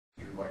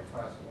by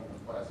Class 1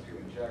 and Class 2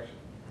 injection.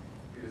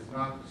 It is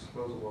not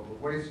disposal of a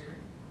waste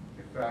stream.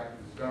 In fact,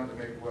 it is done to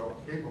make well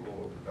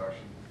capable of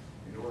production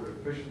in order to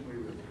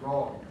efficiently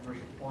withdraw in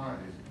commercial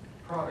quantities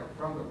product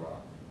from the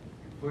rock,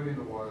 including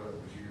the water that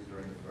was used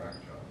during the frac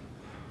job.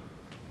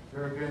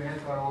 There have been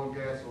anti-oil and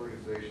gas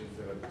organizations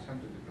that have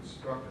attempted to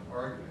construct an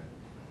argument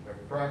that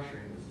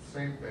fracturing is the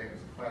same thing as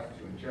Class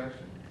 2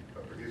 injection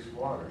of produced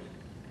waters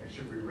and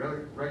should be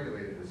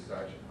regulated as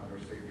such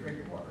under Safe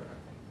Drinking Water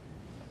Act.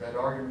 That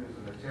argument is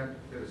an attempt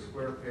to fit a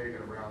square peg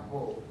in a round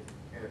hole,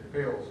 and it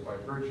fails by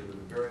virtue of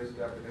the various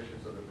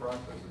definitions of the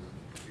processes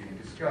being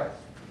discussed.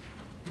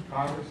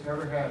 Congress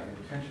never had the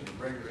intention of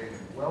regulating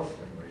the well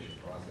stimulation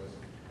process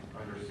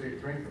under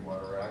Safe Drinking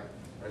Water Act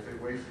as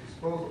a waste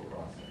disposal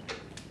process.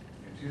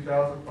 In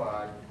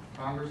 2005,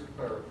 Congress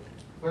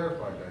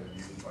clarified that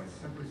view by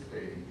simply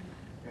stating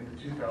in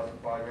the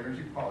 2005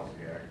 Energy Policy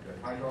Act that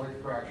hydraulic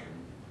fracturing,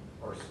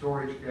 or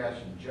storage gas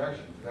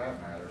injection for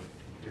that matter,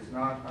 is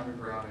not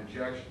underground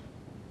injection.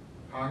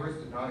 Congress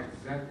did not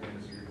exempt the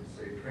industry from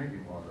the Safe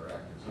Drinking Water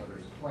Act as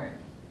others claim.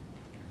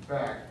 In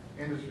fact,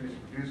 industry's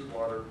produced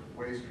water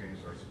waste streams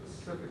are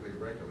specifically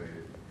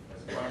regulated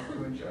as Class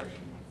 2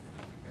 injection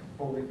and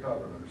fully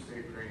covered under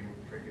Safe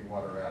Drinking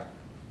Water Act.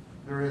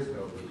 There is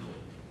no loophole.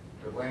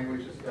 The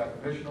language is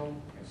definitional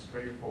and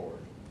straightforward.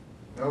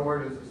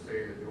 Nowhere does it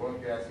say that the oil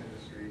and gas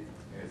industry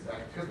and its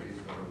activities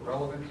that are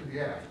relevant to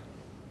the Act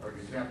are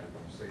exempted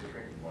from Safe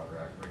Drinking Water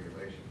Act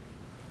regulation.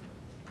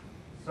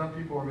 Some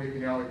people are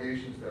making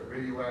allegations that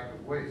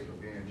radioactive waste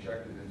are being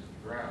injected into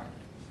the ground.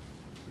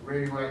 The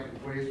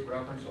radioactive waste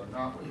reference are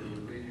not what it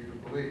would lead you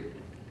to believe.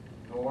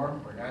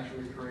 Norm, or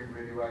naturally occurring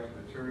radioactive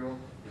material,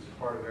 is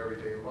part of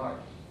everyday life.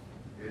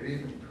 It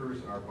even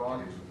occurs in our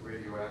bodies with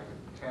radioactive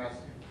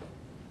potassium.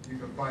 You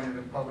can find it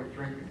in public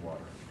drinking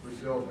water,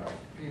 Brazil nut,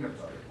 peanut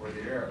butter, or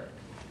the air.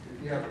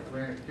 If you have a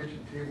granite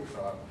kitchen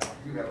tabletop,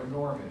 you have a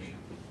norm issue.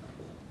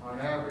 On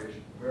average,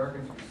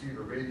 Americans receive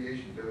a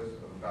radiation dose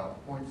of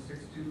about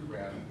 0.62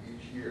 grams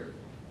each year.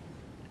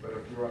 But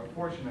if you're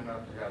unfortunate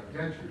enough to have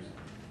dentures,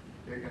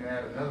 they can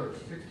add another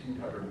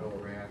 1,600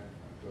 milligram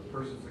to a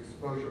person's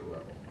exposure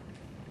level.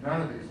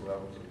 None of these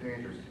levels are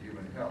dangerous to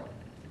human health.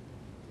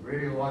 The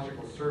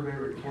Radiological Survey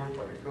report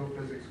by the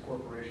Co-Physics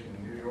Corporation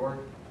in New York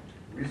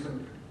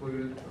recently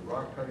concluded the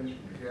rock cuttings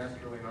from the gas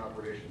drilling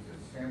operations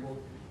it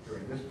sampled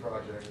during this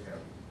project have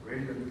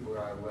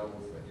radionuclide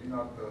levels that do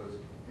not pose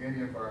any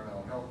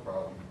environmental health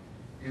problem,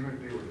 even if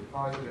they were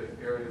deposited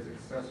in areas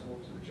accessible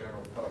to the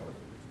general public.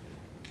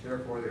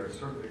 Therefore, they are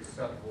certainly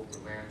acceptable for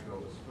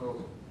landfill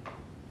disposal.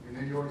 The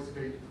New York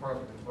State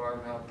Department of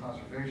Environmental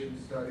Conservation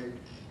study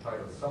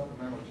titled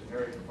Supplemental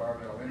Generic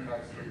Environmental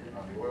Impact Statement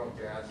on the Oil and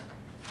Gas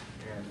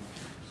and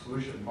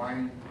Solution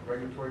Mining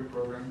Regulatory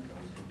Program that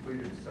was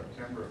completed in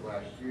September of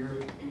last year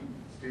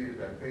stated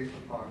that based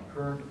upon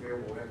current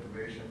available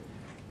information,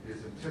 it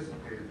is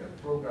anticipated that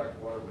flowback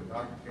water would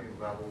not contain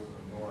levels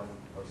of norm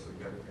of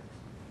significance.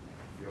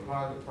 The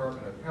Ohio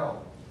Department of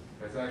Health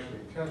has actually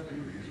tested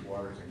these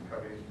waters and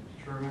cuttings to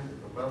determine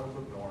if the levels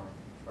of norm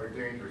are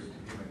dangerous to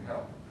human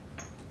health.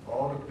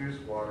 All the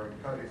produced water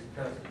and cuttings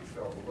tested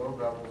fell below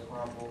levels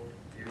harmful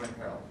to human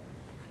health.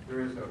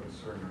 There is no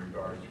concern in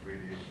regards to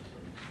radiation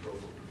from the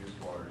disposal of produced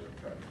waters and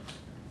cuttings.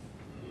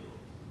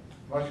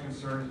 Much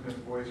concern has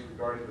been voiced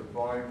regarding the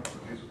volume of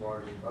produced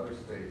waters from other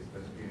states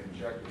that's being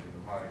injected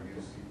into Ohio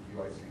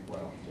UIC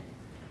wells.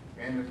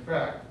 And in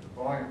fact, the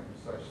volume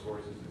from such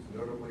sources is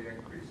notably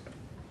increasing.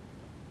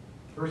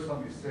 First,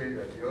 let me say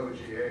that the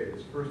OOGA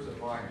is first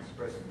in line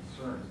expressing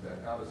concerns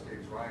that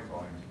out-of-state brine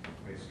volumes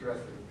may stress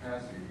the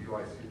capacity of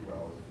UIC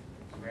wells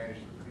to manage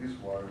the produced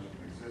waters from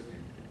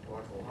existing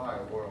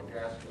Ohio oil and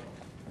gas wells.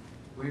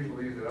 We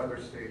believe that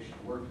other states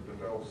should work to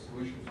develop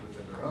solutions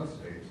within their own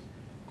states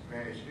to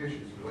manage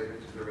issues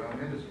related to their own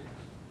industries.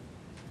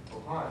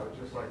 Ohio,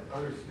 just like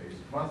other states,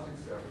 must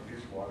accept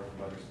produced water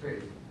from other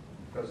states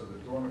because of the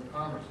Dormant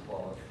Commerce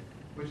Clause,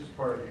 which is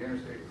part of the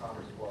Interstate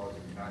Commerce Clause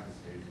of the United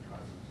States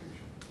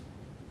Constitution.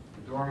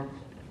 The Dormant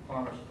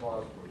Commerce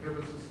Clause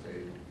prohibits a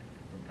state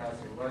from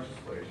passing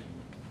legislation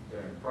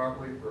that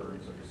improperly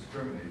burdens or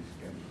discriminates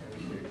against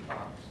interstate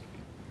commerce.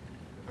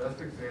 The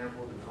best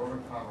example of the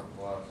Dormant Commerce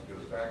Clause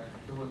goes back to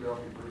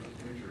Philadelphia versus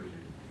New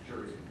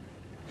Jersey,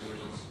 in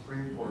which the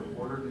Supreme Court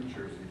ordered New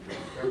Jersey to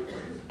accept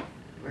waste,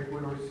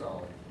 liquid or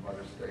solid, from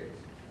other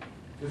states.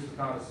 This is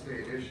not a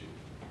state issue.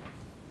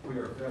 We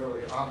are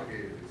federally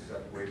obligated to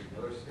accept waste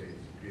from other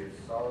states, be it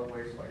solid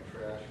waste like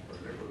trash or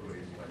liquid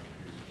waste like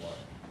produced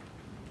water.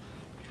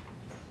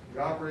 The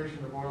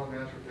operation of oil and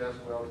natural gas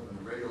wells has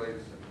been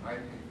regulated since the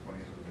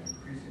 1920s with an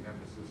increasing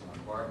emphasis on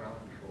environmental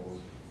controls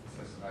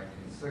since the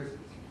 1960s.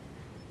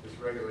 This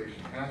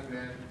regulation has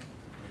been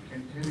and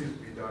continues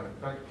to be done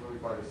effectively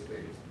by the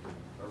states,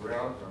 a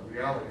reality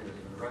that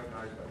has been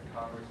recognized by the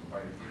Congress and by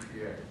the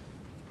EPA.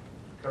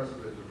 Because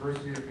of the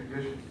diversity of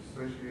conditions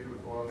associated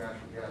with oil and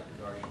natural gas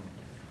production,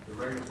 the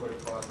regulatory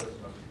process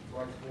must be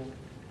flexible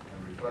and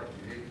reflect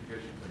the unique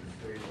conditions in the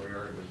state or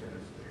area within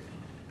a state.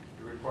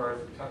 It requires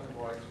the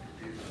technical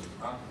expertise and the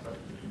concept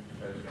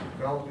that has been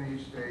developed in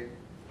each state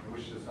and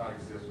which does not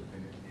exist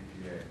within the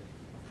EPA.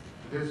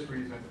 For this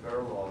reason,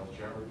 federal law is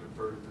generally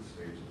deferred to the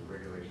states for the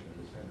regulation of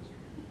this industry.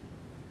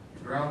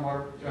 The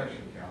Groundwater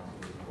Protection Council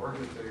is an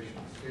organization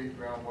of state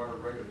groundwater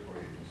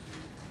regulatory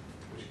agencies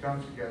which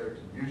comes together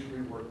to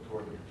mutually work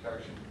toward the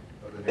protection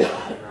of the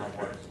nation's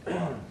groundwater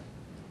supply.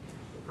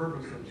 The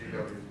purpose of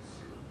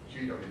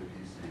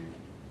GWPC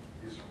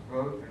is to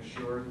promote and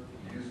ensure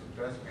the use of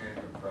best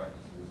management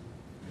practices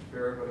and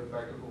fair but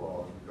effective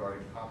laws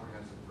regarding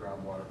comprehensive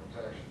groundwater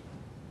protection.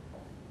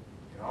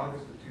 In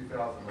August of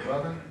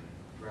 2011,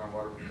 the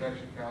Groundwater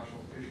Protection Council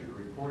issued a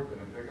report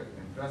that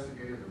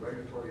investigated the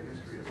regulatory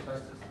history of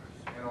Texas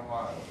and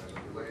Ohio as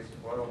it relates to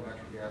oil and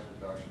natural gas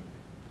reduction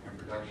and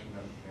production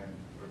and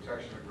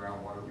protection of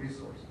groundwater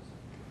resources.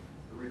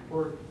 The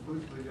report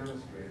conclusively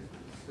demonstrates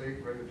that the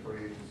state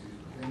regulatory agencies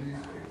within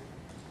these states,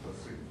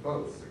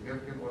 both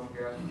significant oil and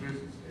gas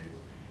producing states,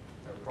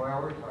 have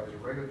prioritized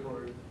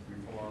regulatory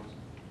reforms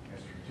and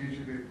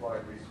strategically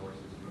applied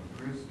resources to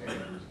improve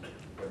standards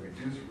that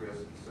reduce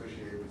risks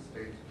associated with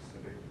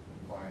state-specific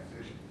compliance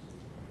issues.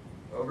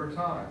 Over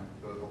time,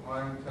 both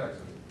Ohio and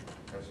Texas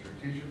have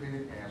strategically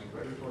enhanced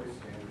regulatory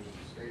standards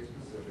for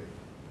state-specific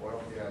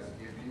oil and gas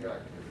E&P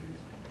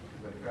activities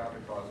that have found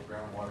to cause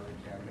groundwater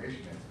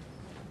contamination incidents.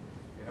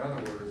 In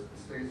other words, the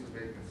states have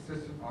made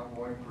consistent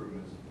ongoing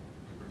improvements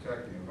to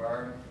protect the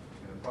environment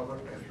and the public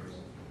interest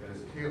that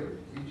is tailored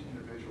to each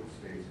individual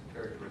state's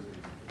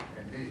characteristics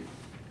and needs.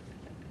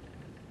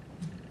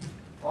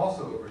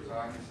 Also, over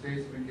time, the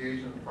states have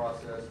engaged in a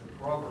process that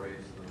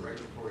corroborates the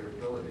regulatory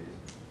abilities,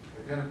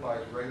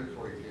 identifies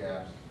regulatory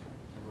gaps,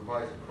 and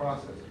provides a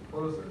process to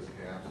close those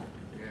gaps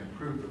and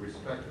improve the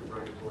respective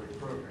regulatory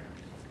programs.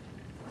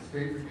 The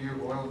State Review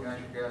of Oil and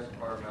Natural Gas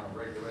Environmental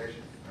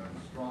Regulations, known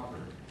as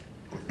Stronger,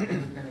 is an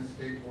independent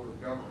state board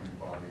of government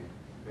body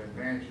that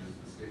manages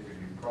the state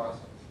review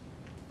process.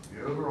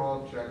 The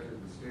overall objective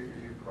of the state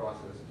review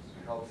process is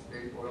to help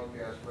state oil and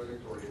gas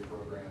regulatory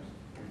programs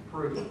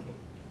improve.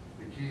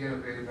 The key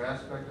innovative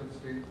aspect of the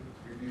state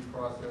review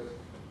process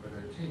are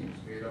the teams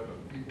made up of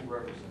people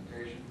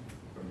representation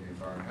from the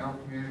environmental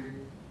community,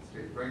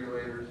 state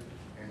regulators,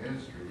 and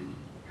industry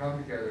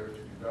come together to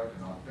conduct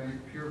an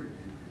authentic peer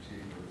review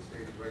critique of the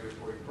state's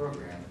regulatory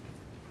program,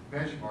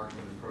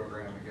 benchmarking the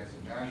program against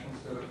a national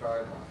set of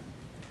guidelines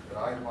that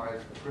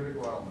itemize the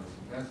critical elements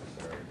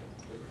necessary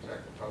to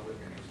protect the public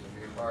interest in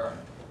the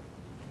environment.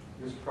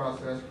 This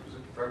process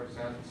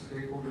represents a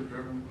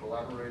stakeholder-driven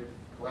collaborative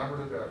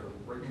effort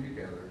working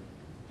together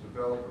to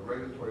develop a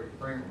regulatory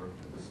framework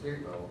at the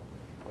state level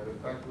that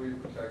effectively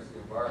protects the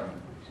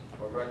environment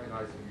while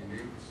recognizing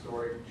unique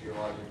historic,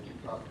 geologic,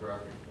 and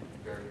topographic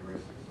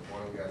characteristics of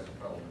oil and gas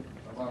development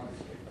among the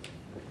states.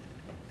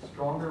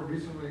 Stronger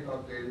recently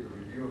updated the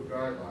review of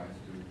guidelines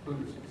to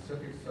include a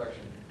specific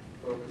section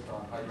focused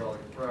on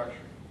hydraulic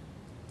fracturing.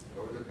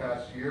 Over the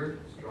past year,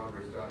 Stronger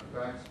has done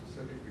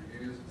fact-specific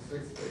reviews in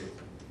 6 states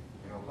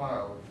in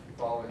Ohio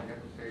following the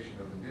implementation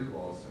of the new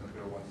law, Senate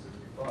Bill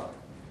 165.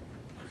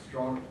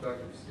 Stronger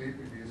conducted state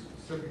reviews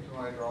specific to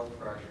hydraulic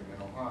fracturing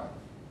in Ohio.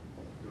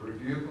 The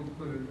review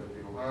concluded that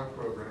the Ohio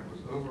program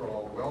was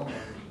overall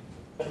well-managed,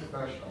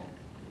 professional,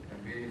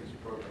 and meeting its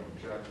program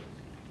objectives.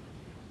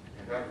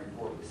 And that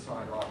report was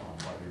signed off on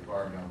by the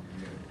environmental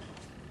community.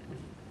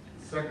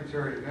 The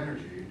Secretary of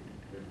Energy,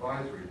 the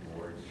Advisory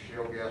Board's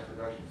Shale Gas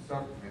Production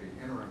Subcommittee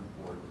interim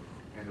report,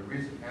 and the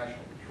recent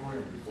National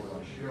Petroleum Report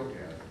on shale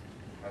gas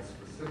has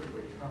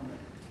specifically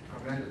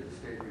commended the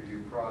state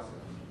review process.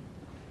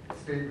 The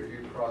state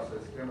review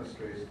process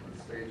demonstrates that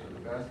the states are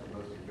the best and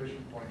most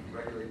efficient point to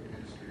regulate the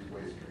industry's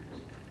waste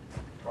streams.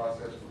 The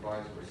process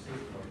provides for a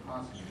system of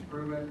constant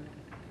improvement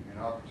and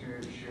an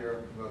opportunity to share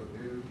and promote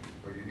new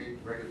or unique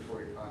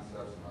regulatory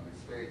concepts among the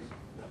states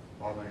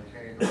while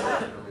maintaining the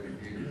flexibility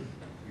needed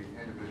to meet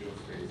individual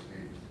states'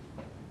 needs.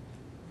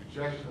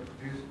 Injection of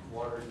produced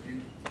water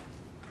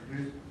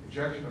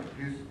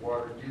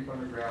deep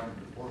underground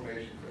into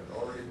formations that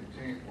already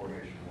contain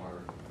formation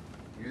water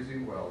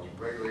using wells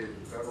regulated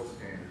to federal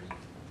standards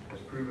has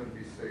proven to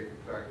be safe,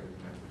 effective,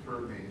 and a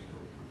preferred means for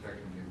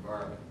protecting the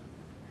environment.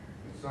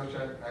 And such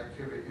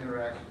activity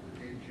interacts with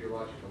the deep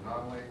geological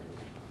anomaly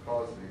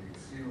caused the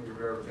exceedingly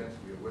rare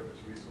events we have witnessed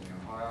recently in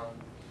Ohio,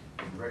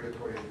 and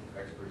regulatory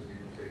experts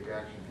need to take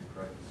action to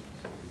correct this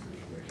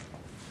specific situation.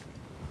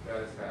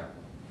 That has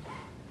happened.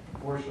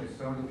 Unfortunately,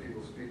 some of the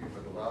people speaking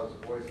with the loudest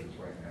voices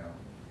right now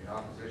in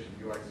opposition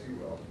to UIC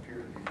wells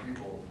appear to be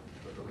people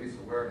with the least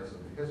awareness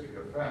of the history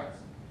of facts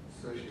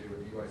associated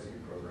with the UIC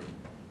program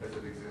as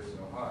it exists in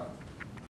Ohio.